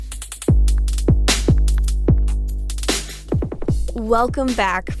Welcome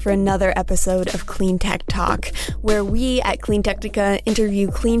back for another episode of Clean Tech Talk, where we at Clean Technica interview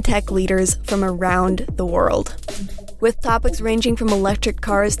clean tech leaders from around the world. With topics ranging from electric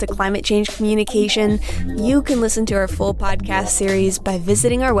cars to climate change communication, you can listen to our full podcast series by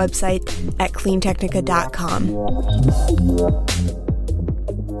visiting our website at cleantechnica.com.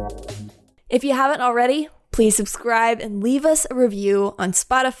 If you haven't already, please subscribe and leave us a review on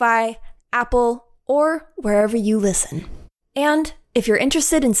Spotify, Apple, or wherever you listen. And if you're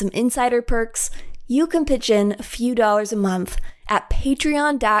interested in some insider perks, you can pitch in a few dollars a month at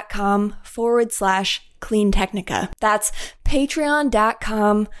patreon.com/cleantechnica. That's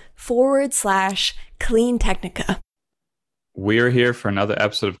patreon.com/cleantechnica. We're here for another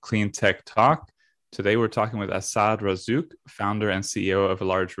episode of Clean Tech Talk. Today we're talking with Asad Razzouk, founder and CEO of a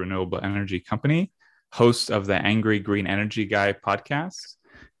large renewable energy company, host of the Angry Green Energy Guy podcast,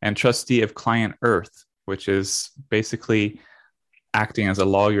 and trustee of Client Earth, which is basically acting as a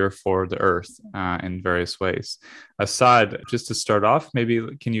lawyer for the earth in various ways. Asad, just to start off, maybe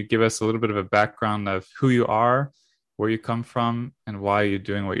can you give us a little bit of a background of who you are, where you come from, and why you're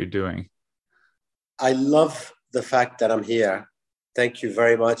doing what you're doing? I love the fact that I'm here. Thank you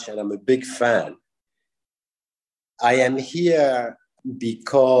very much, and I'm a big fan. I am here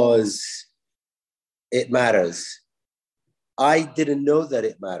because it matters. I didn't know that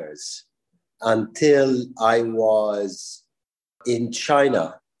it matters until I was in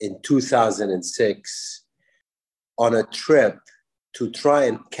China in 2006 on a trip to try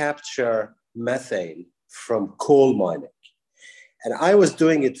and capture methane from coal mining. And I was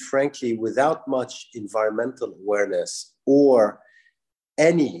doing it, frankly, without much environmental awareness or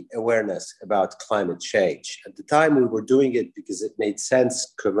any awareness about climate change. At the time, we were doing it because it made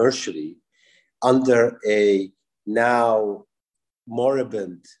sense commercially under a now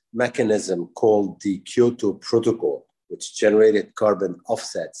moribund mechanism called the Kyoto Protocol, which generated carbon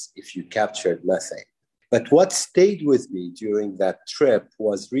offsets if you captured methane. But what stayed with me during that trip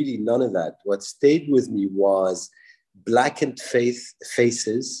was really none of that. What stayed with me was blackened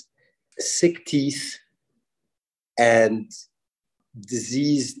faces, sick teeth, and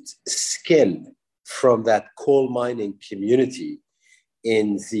diseased skin from that coal mining community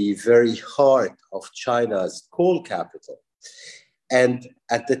in the very heart of China's coal capital. And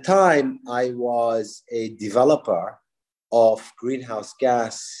at the time, I was a developer of greenhouse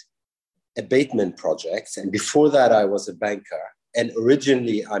gas abatement projects. And before that, I was a banker. And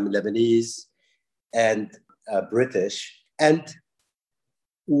originally, I'm Lebanese and British. And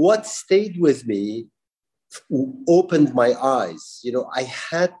what stayed with me opened my eyes. You know, I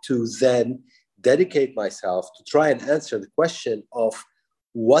had to then dedicate myself to try and answer the question of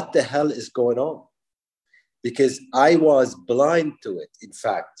what the hell is going on? Because I was blind to it, in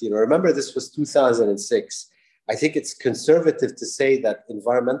fact. You know, remember, this was 2006. I think it's conservative to say that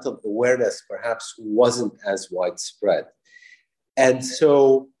environmental awareness perhaps wasn't as widespread. And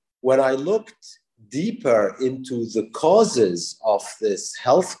so when I looked deeper into the causes of this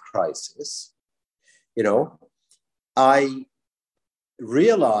health crisis, you know, I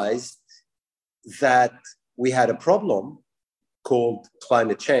realized that we had a problem called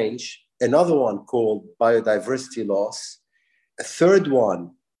climate change, another one called biodiversity loss, a third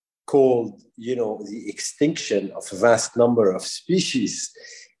one called, you know, the extinction of a vast number of species.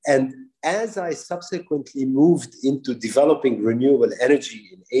 And as I subsequently moved into developing renewable energy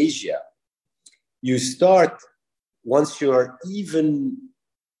in Asia, you start, once you're even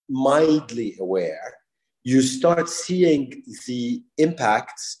mildly aware, you start seeing the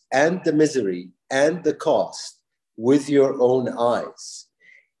impacts and the misery and the cost with your own eyes.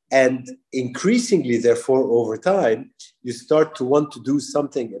 And increasingly, therefore, over time, you start to want to do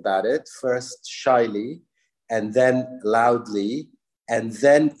something about it, first shyly, and then loudly, and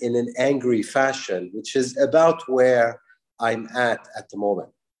then in an angry fashion, which is about where I'm at the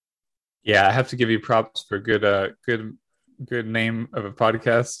moment. Yeah, I have to give you props for good name of a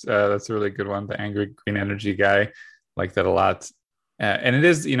podcast. That's a really good one, the Angry Green Energy Guy. Like that a lot. And it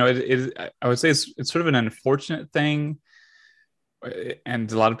is, you know, it is, I would say it's sort of an unfortunate thing.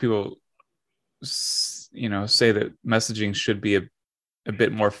 And a lot of people, you know, say that messaging should be a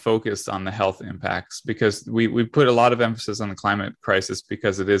bit more focused on the health impacts, because we put a lot of emphasis on the climate crisis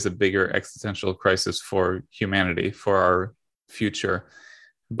because it is a bigger existential crisis for humanity, for our future.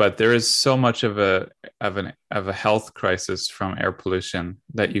 But there is so much of a health crisis from air pollution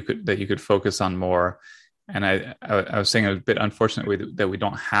that you could focus on more. And I was saying a bit unfortunately that we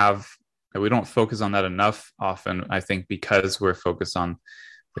don't focus on that enough often, I think, because we're focused on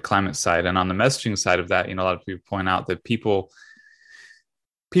the climate side. And on the messaging side of that, you know, a lot of people point out that people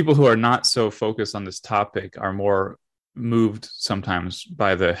who are not so focused on this topic are more moved sometimes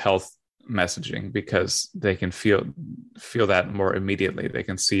by the health messaging because they can feel that more immediately. They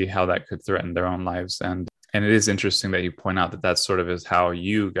can see how that could threaten their own lives. And it is interesting that you point out that sort of is how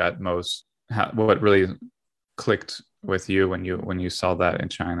you got what really clicked with you when you saw that in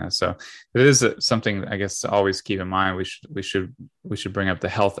China. So it is something, I guess, to always keep in mind. We should bring up the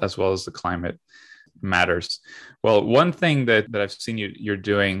health as well as the climate matters. Well, one thing that I've seen you're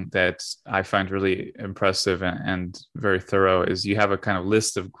doing that I find really impressive and very thorough is you have a kind of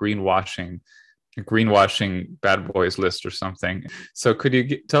list of greenwashing bad boys list or something. So could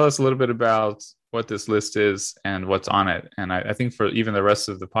you tell us a little bit about what this list is and what's on it? And I think for even the rest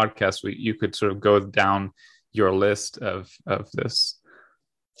of the podcast, you could sort of go down your list of this.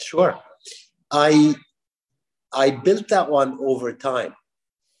 Sure. I built that one over time.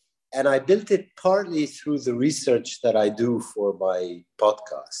 And I built it partly through the research that I do for my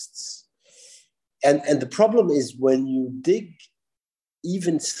podcasts. And the problem is when you dig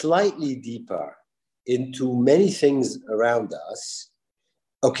even slightly deeper into many things around us,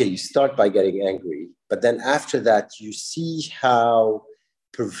 okay, you start by getting angry, but then after that, you see how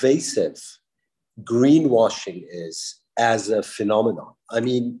pervasive greenwashing is as a phenomenon. I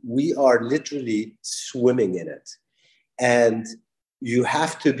mean, we are literally swimming in it. And you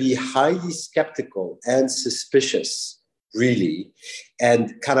have to be highly skeptical and suspicious, really,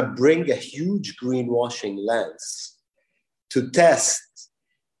 and kind of bring a huge greenwashing lens to test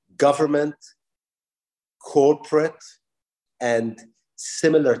government, corporate, and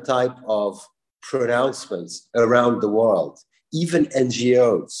similar type of pronouncements around the world, even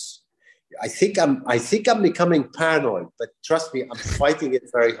NGOs. I think I'm becoming paranoid, but trust me, I'm fighting it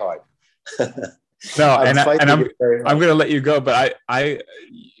very hard. No, I'm going to let you go, but I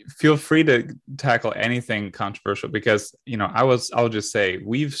feel free to tackle anything controversial because, I'll just say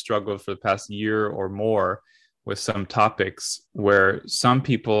we've struggled for the past year or more with some topics where some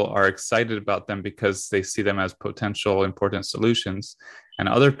people are excited about them because they see them as potential important solutions. And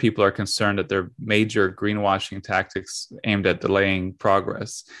other people are concerned that they're major greenwashing tactics aimed at delaying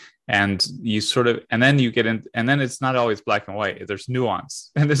progress. And then you get in, and then it's not always black and white. There's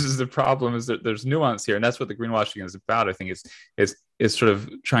nuance, and this is the problem: is that there's nuance here, and that's what the greenwashing is about. I think is sort of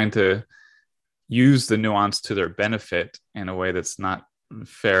trying to use the nuance to their benefit in a way that's not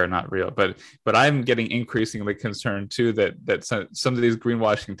fair, not real. But I'm getting increasingly concerned too that some of these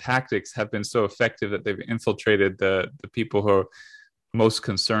greenwashing tactics have been so effective that they've infiltrated the people who are most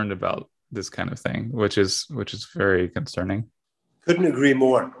concerned about this kind of thing, which is very concerning. Couldn't agree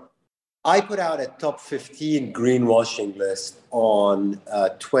more. I put out a top 15 greenwashing list on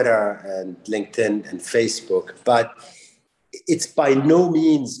Twitter and LinkedIn and Facebook, but it's by no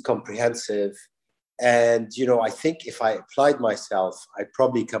means comprehensive. And, I think if I applied myself, I'd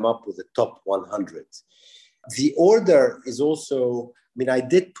probably come up with a top 100. The order is also, I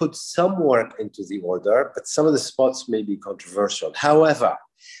did put some work into the order, but some of the spots may be controversial. However,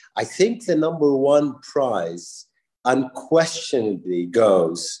 I think the number one prize unquestionably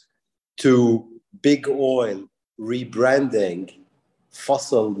goes to big oil rebranding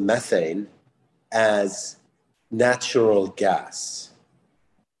fossil methane as natural gas,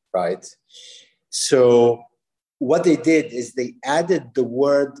 right? So what they did is they added the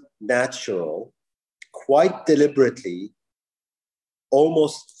word natural quite deliberately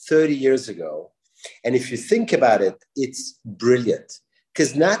almost 30 years ago. And if you think about it, it's brilliant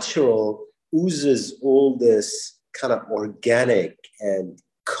because natural oozes all this kind of organic and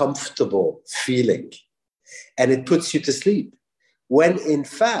comfortable feeling, and it puts you to sleep. When in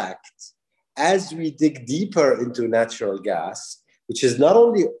fact, as we dig deeper into natural gas, which is not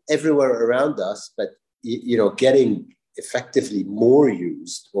only everywhere around us, but getting effectively more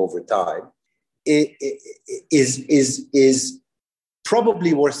used over time, it is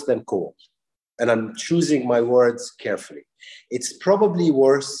probably worse than coal. And I'm choosing my words carefully. It's probably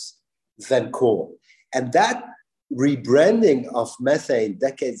worse than coal. And that rebranding of methane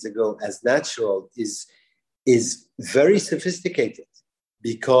decades ago as natural is very sophisticated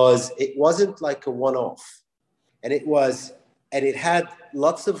because it wasn't like a one-off. And it had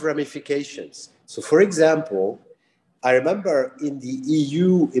lots of ramifications. So for example, I remember in the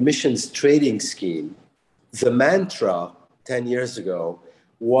EU emissions trading scheme, the mantra 10 years ago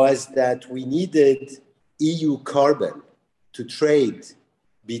was that we needed EU carbon to trade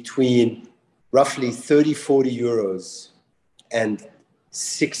between roughly 30, 40 euros and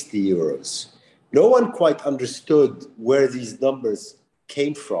 60 euros. No one quite understood where these numbers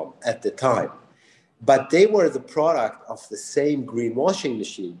came from at the time, but they were the product of the same greenwashing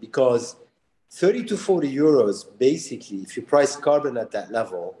machine because 30 to 40 euros, basically, if you price carbon at that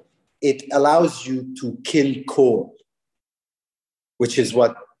level, it allows you to kill coal which is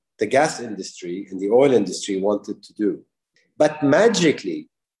what the gas industry and the oil industry wanted to do. But magically,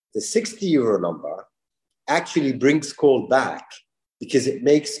 the 60 euro number actually brings coal back because it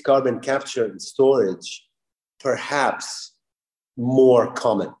makes carbon capture and storage perhaps more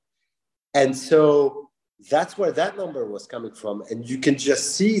common. And so that's where that number was coming from. And you can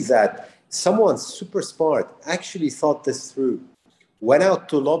just see that someone super smart actually thought this through, went out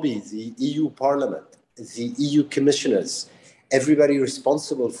to lobby the EU Parliament, the EU commissioners, everybody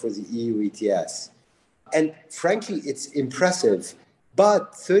responsible for the EU ETS. And frankly, it's impressive.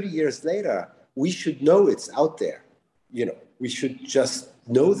 But 30 years later, we should know it's out there. We should just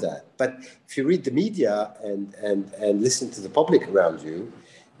know that. But if you read the media and listen to the public around you,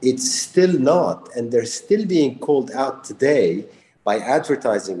 it's still not. And they're still being called out today by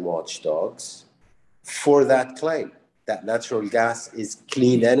advertising watchdogs for that claim that natural gas is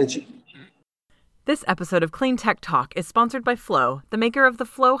clean energy. This episode of Clean Tech Talk is sponsored by Flow, the maker of the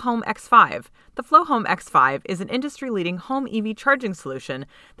Flow Home X5. The Flow Home X5 is an industry-leading home EV charging solution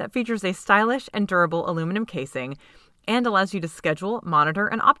that features a stylish and durable aluminum casing and allows you to schedule, monitor,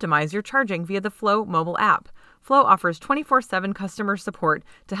 and optimize your charging via the Flow mobile app. Flow offers 24/7 customer support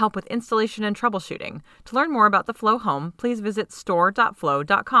to help with installation and troubleshooting. To learn more about the Flow Home, please visit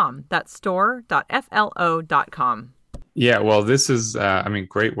store.flow.com. That's store.flo.com. Yeah, well, this is,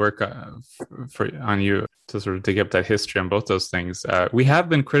 great work on you to sort of dig up that history on both those things. We have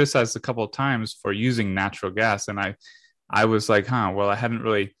been criticized a couple of times for using natural gas, and I was like, I hadn't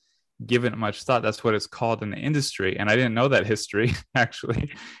really given it much thought. That's what it's called in the industry, and I didn't know that history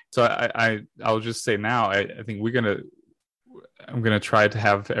actually. So I'll just say now, I think I'm gonna try to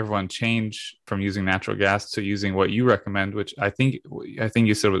have everyone change from using natural gas to using what you recommend, which I think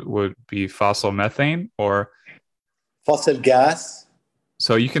you said would be fossil methane or fossil gas.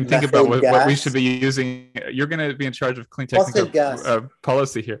 So you can think about what we should be using. You're going to be in charge of clean technical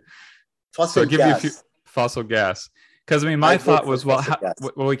policy here. Fossil gas. Fossil gas. Because my thought was,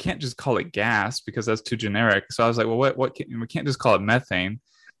 we can't just call it gas because that's too generic. So I was like, we can't just call it methane.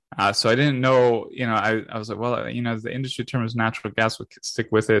 So I didn't know, I was like, the industry term is natural gas, we'll stick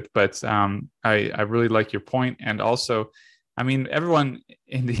with it. But I really like your point. And also, everyone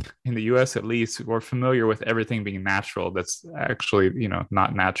in the US, at least, we're familiar with everything being natural. That's actually,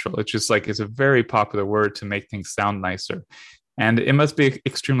 not natural. It's just like, it's a very popular word to make things sound nicer. And it must be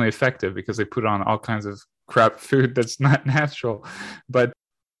extremely effective because they put on all kinds of crap food that's not natural. But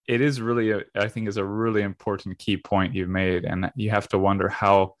it is really, I think, is a really important key point you've made. And you have to wonder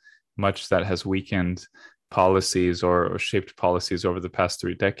how much that has weakened policies or shaped policies over the past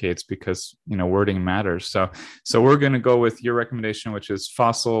 3 decades because, wording matters. So we're going to go with your recommendation, which is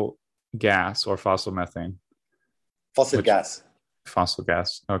fossil gas or fossil methane. Fossil gas.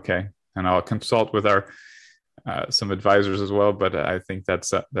 Okay. And I'll consult with our some advisors as well, but I think that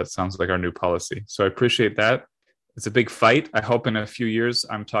sounds like our new policy. So I appreciate that. It's a big fight. I hope in a few years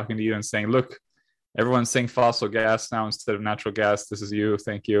I'm talking to you and saying, look, everyone's saying fossil gas now instead of natural gas. This is you.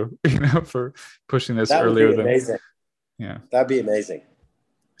 Thank you, for pushing this earlier. That would be amazing. Yeah, that'd be amazing.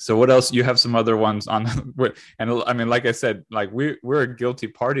 So what else? You have some other ones on, and like I said, like we're a guilty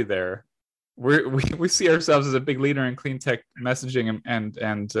party there. We see ourselves as a big leader in clean tech messaging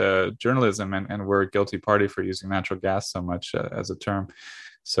and journalism, and we're a guilty party for using natural gas so much as a term.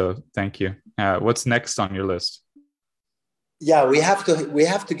 So thank you. What's next on your list? Yeah, we have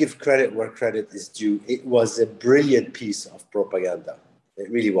to give credit where credit is due. It was a brilliant piece of propaganda. It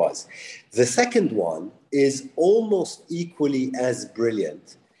really was. The second one is almost equally as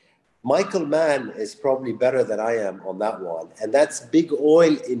brilliant. Michael Mann is probably better than I am on that one, and that's big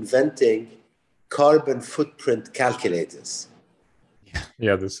oil inventing carbon footprint calculators.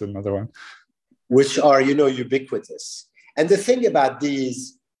 Yeah, this is another one. Which are, ubiquitous. And the thing about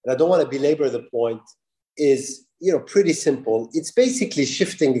these, and I don't want to belabor the point, is pretty simple. It's basically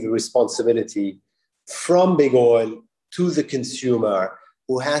shifting the responsibility from big oil to the consumer,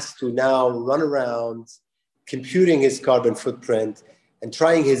 who has to now run around computing his carbon footprint and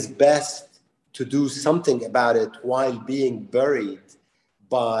trying his best to do something about it while being buried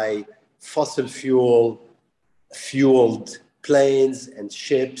by fossil fueled planes and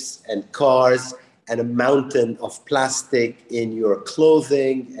ships and cars and a mountain of plastic in your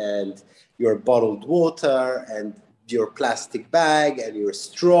clothing and your bottled water and your plastic bag and your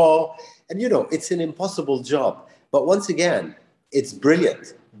straw. And, it's an impossible job. But once again, it's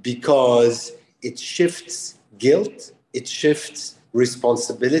brilliant because it shifts guilt, it shifts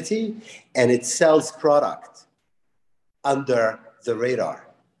responsibility, and it sells product under the radar,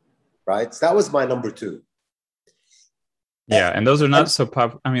 right? So that was my number 2. Yeah, and those are not so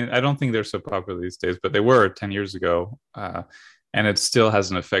popular. I don't think they're so popular these days, but they were 10 years ago. and it still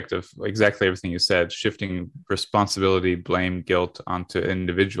has an effect of exactly everything you said, shifting responsibility, blame, guilt onto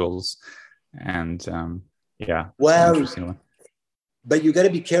individuals. And Well, but you got to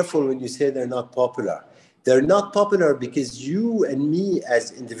be careful when you say they're not popular. They're not popular because you and me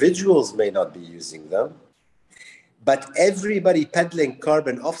as individuals may not be using them, but everybody peddling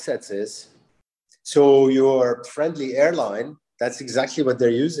carbon offsets is. So your friendly airline, that's exactly what they're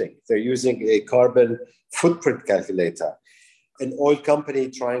using. They're using a carbon footprint calculator. An oil company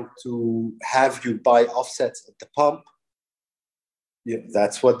trying to have you buy offsets at the pump,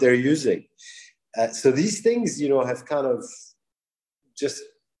 that's what they're using. So these things, have kind of just,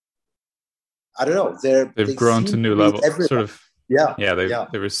 I don't know. They've grown to new levels. Sort of. Yeah.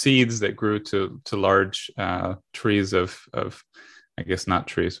 There were seeds that grew to large trees of. I guess not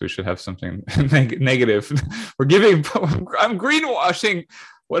trees. We should have something negative. I'm greenwashing.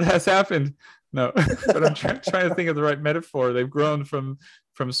 What has happened? No, but I'm trying to think of the right metaphor. They've grown from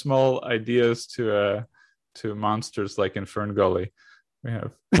small ideas to monsters like in Fern Gully. We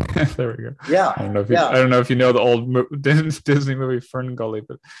have there we go. Yeah. I don't know if you know the old Disney movie Fern Gully,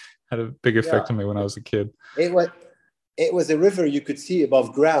 but had a big effect on me when I was a kid. It was a river you could see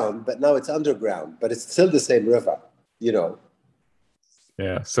above ground, but now it's underground. But it's still the same river. Yeah.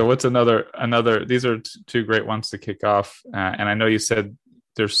 So what's another? These are two great ones to kick off, and I know you said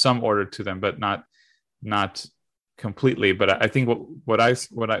there's some order to them, but not completely. But I think what I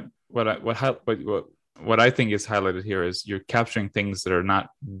think is highlighted here is you're capturing things that are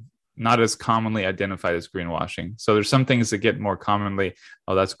not as commonly identified as greenwashing. So there's some things that get more commonly,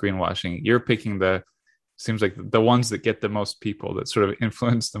 oh, that's greenwashing. You're picking seems like the ones that get the most people, that sort of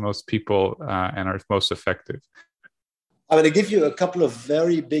influence the most people and are most effective. I'm going to give you a couple of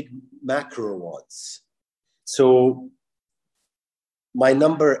very big macro ones. So my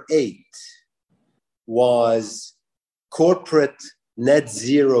number 8 was corporate net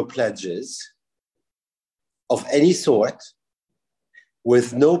zero pledges of any sort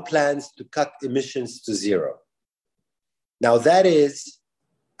with no plans to cut emissions to zero. Now that is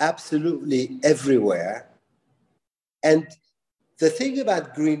absolutely everywhere. And the thing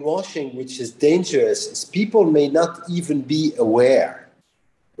about greenwashing, which is dangerous, is people may not even be aware,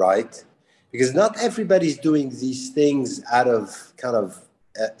 right? Because not everybody's doing these things out of kind of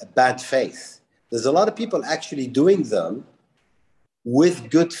a bad faith. There's a lot of people actually doing them with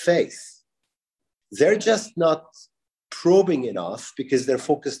good faith. They're just not probing enough because they're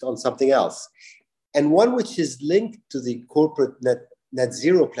focused on something else. And one which is linked to the corporate net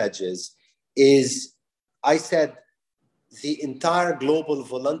zero pledges is, I said, the entire global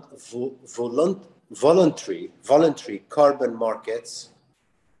voluntary carbon markets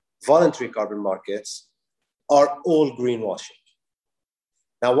are all greenwashing.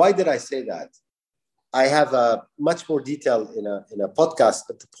 Now, why did I say that? I have a much more detail in a podcast,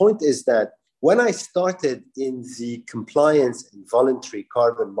 but the point is that when I started in the compliance and voluntary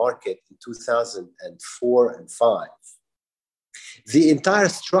carbon market in 2004 and 5, the entire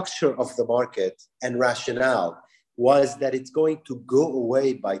structure of the market and rationale was that it's going to go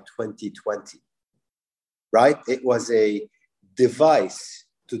away by 2020, right? It was a device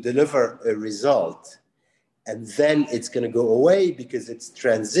to deliver a result, and then it's going to go away because it's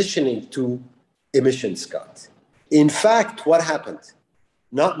transitioning to emissions cut. In fact, what happened?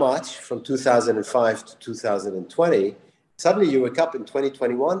 Not much from 2005 to 2020. Suddenly you wake up in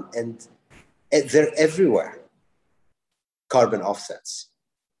 2021 and they're everywhere. Carbon offsets,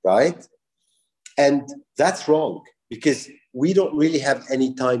 right? And that's wrong because we don't really have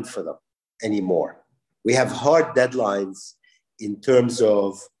any time for them anymore. We have hard deadlines in terms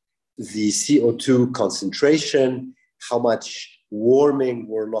of the CO2 concentration, how much warming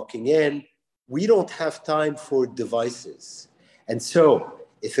we're locking in. We don't have time for devices. And so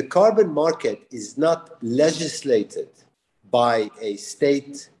if a carbon market is not legislated by a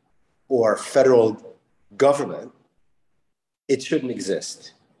state or federal government, it shouldn't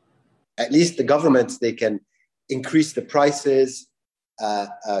exist. At least the governments, they can increase the prices,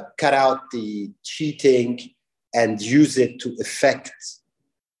 cut out the cheating, and use it to effect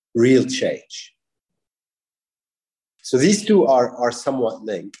real change. So these two are somewhat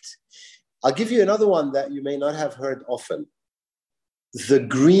linked. I'll give you another one that you may not have heard often. The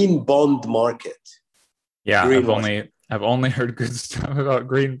green bond market. Yeah, I've only heard good stuff about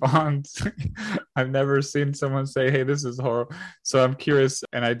green bonds. I've never seen someone say, "Hey, this is horrible." So I'm curious,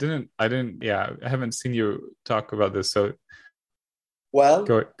 and I haven't seen you talk about this. So, well,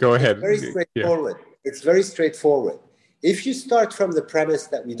 go ahead. It's very straightforward. Yeah. It's very straightforward. If you start from the premise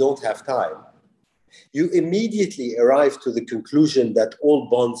that we don't have time, you immediately arrive to the conclusion that all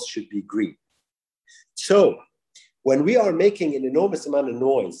bonds should be green. So when we are making an enormous amount of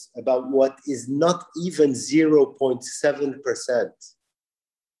noise about what is not even 0.7%,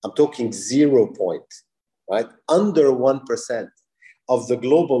 I'm talking 0 point, right? Under 1% of the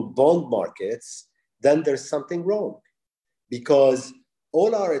global bond markets, then there's something wrong. Because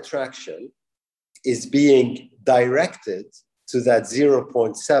all our attraction is being directed to that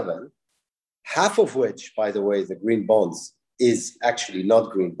 0.7, half of which, by the way, the green bonds is actually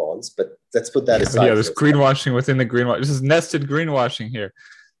not green bonds, but let's put that aside. Yeah, there's greenwashing within the greenwashing. This is nested greenwashing here.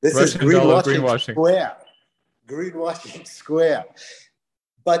 This Russian is greenwashing square. Greenwashing square.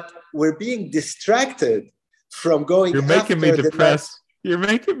 But we're being distracted from going. You're making me depressed. You're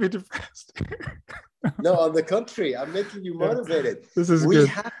making me depressed. No, on the contrary, I'm making you motivated. This is good.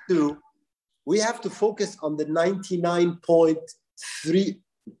 We have to focus on the 99.3.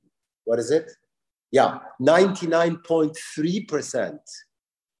 What is it? Yeah, 99.3%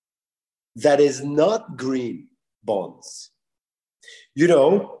 that is not green bonds. You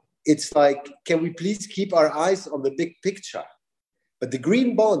know, it's like, can we please keep our eyes on the big picture? But the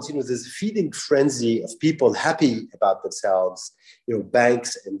green bonds, you know, there's a feeding frenzy of people happy about themselves, you know,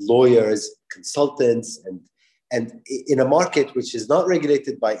 banks and lawyers, consultants, and in a market which is not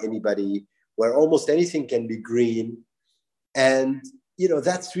regulated by anybody, where almost anything can be green. And, you know,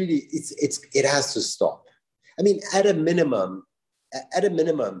 that's really, it has to stop. I mean, at a minimum,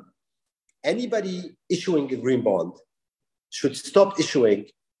 anybody issuing a green bond should stop issuing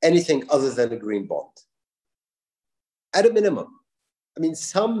anything other than a green bond. At a minimum. I mean,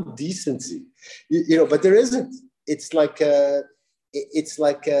 some decency, you know, but there isn't. It's like the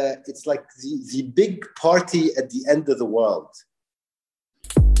big party at the end of the world.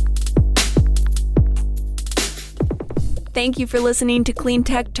 Thank you for listening to Clean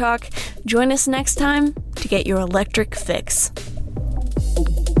Tech Talk. Join us next time to get your electric fix.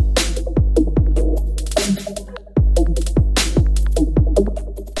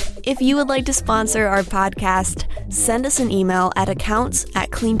 If you would like to sponsor our podcast, send us an email at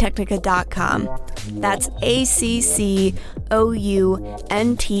accounts@cleantechnica.com. That's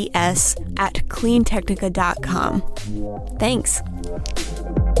ACCOUNTS@cleantechnica.com. Thanks.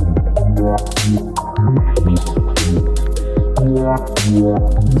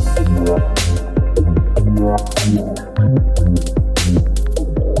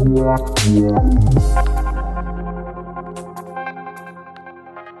 Yeah.